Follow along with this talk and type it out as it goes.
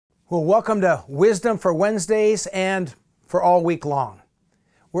Well, welcome to Wisdom for Wednesdays and for all week long.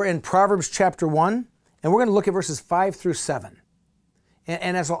 We're in Proverbs chapter 1, and we're going to look at verses 5 through 7.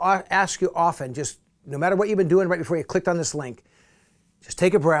 And as I'll ask you often, just no matter what you've been doing right before you clicked on this link, just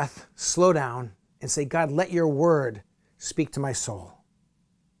take a breath, slow down, and say, God, let your word speak to my soul.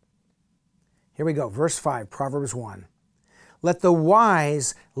 Here we go, verse 5, Proverbs 1. Let the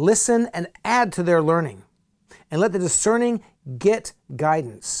wise listen and add to their learning, and let the discerning get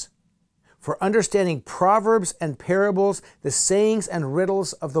guidance. For understanding proverbs and parables, the sayings and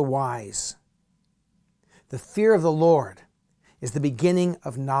riddles of the wise. The fear of the Lord is the beginning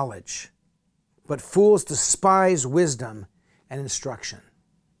of knowledge, but fools despise wisdom and instruction.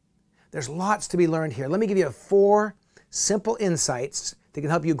 There's lots to be learned here. Let me give you 4 simple insights that can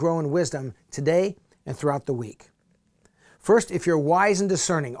help you grow in wisdom today and throughout the week. First, if you're wise and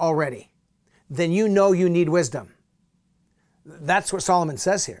discerning already, then you know you need wisdom. That's what Solomon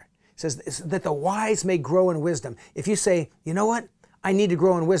says here. He says that the wise may grow in wisdom. If you say, you know what, I need to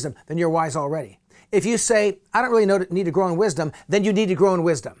grow in wisdom, then you're wise already. If you say, I don't really need to grow in wisdom, then you need to grow in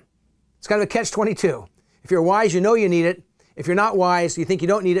wisdom. It's kind of a catch-22. If you're wise, you know you need it. If you're not wise, you think you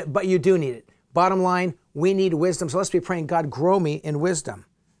don't need it, but you do need it. Bottom line, we need wisdom. So let's be praying, God, grow me in wisdom.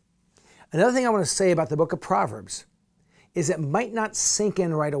 Another thing I want to say about the book of Proverbs is it might not sink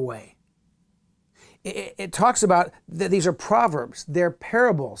in right away. It talks about that these are proverbs, they're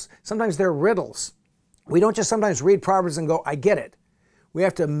parables, sometimes they're riddles. We don't just sometimes read Proverbs and go, I get it. We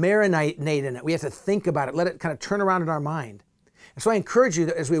have to marinate in it. We have to think about it, let it kind of turn around in our mind. And so I encourage you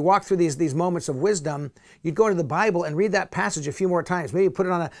that as we walk through these moments of wisdom, you'd go to the Bible and read that passage a few more times. Maybe put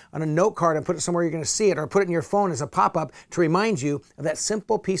it on a note card and put it somewhere you're going to see it, or put it in your phone as a pop-up to remind you of that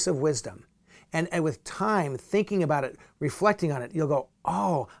simple piece of wisdom. And with time, thinking about it, reflecting on it, you'll go,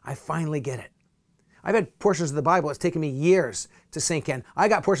 oh, I finally get it. I've had portions of the Bible, it's taken me years to sink in. I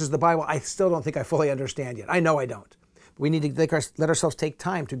got portions of the Bible I still don't think I fully understand yet. I know I don't. But we need to let ourselves take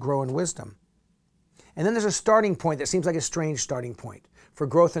time to grow in wisdom. And then there's a starting point that seems like a strange starting point for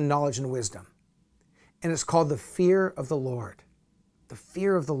growth in knowledge and wisdom. And it's called the fear of the Lord. The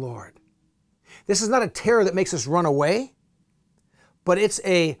fear of the Lord. This is not a terror that makes us run away, but it's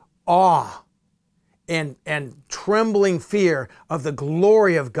a awe and trembling fear of the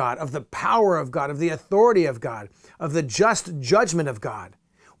glory of God, of the power of God, of the authority of God, of the just judgment of God.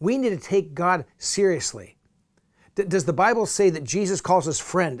 We need to take God seriously. Does the Bible say that Jesus calls us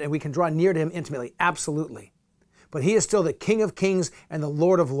friend and we can draw near to him intimately? Absolutely. But he is still the King of Kings and the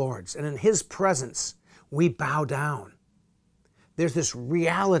Lord of Lords. And in his presence, we bow down. There's this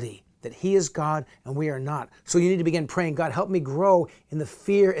reality that he is God and we are not. So you need to begin praying, God, help me grow in the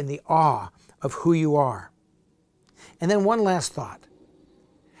fear and the awe of who you are. And then one last thought.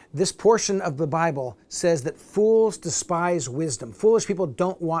 This portion of the Bible says that fools despise wisdom. Foolish people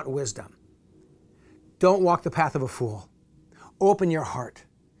don't want wisdom. Don't walk the path of a fool. Open your heart.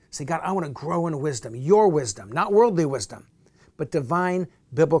 Say, God, I want to grow in wisdom, your wisdom, not worldly wisdom, but divine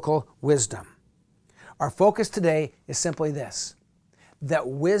biblical wisdom. Our focus today is simply this, that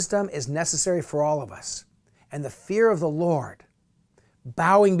wisdom is necessary for all of us. And the fear of the Lord,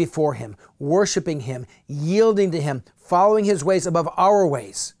 bowing before him, worshiping him, yielding to him, following his ways above our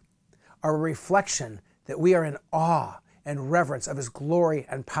ways, are a reflection that we are in awe and reverence of his glory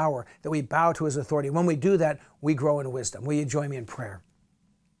and power, that we bow to his authority. When we do that, we grow in wisdom. Will you join me in prayer?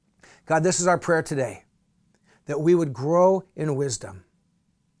 God, this is our prayer today, that we would grow in wisdom,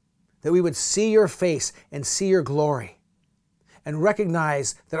 that we would see your face and see your glory, and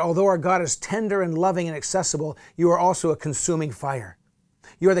recognize that although our God is tender and loving and accessible, you are also a consuming fire.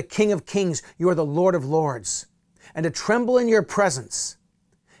 You are the King of Kings. You are the Lord of Lords. And to tremble in your presence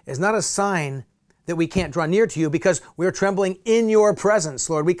is not a sign that we can't draw near to you, because we are trembling in your presence,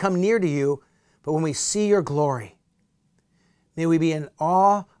 Lord. We come near to you, but when we see your glory, may we be in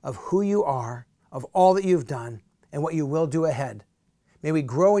awe of who you are, of all that you've done, and what you will do ahead. May we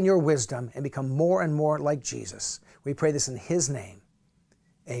grow in your wisdom and become more and more like Jesus. We pray this in his name.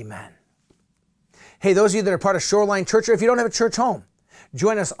 Amen. Hey, those of you that are part of Shoreline Church, or if you don't have a church home,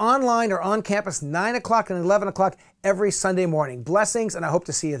 join us online or on campus 9 o'clock and 11 o'clock every Sunday morning. Blessings, and I hope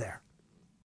to see you there.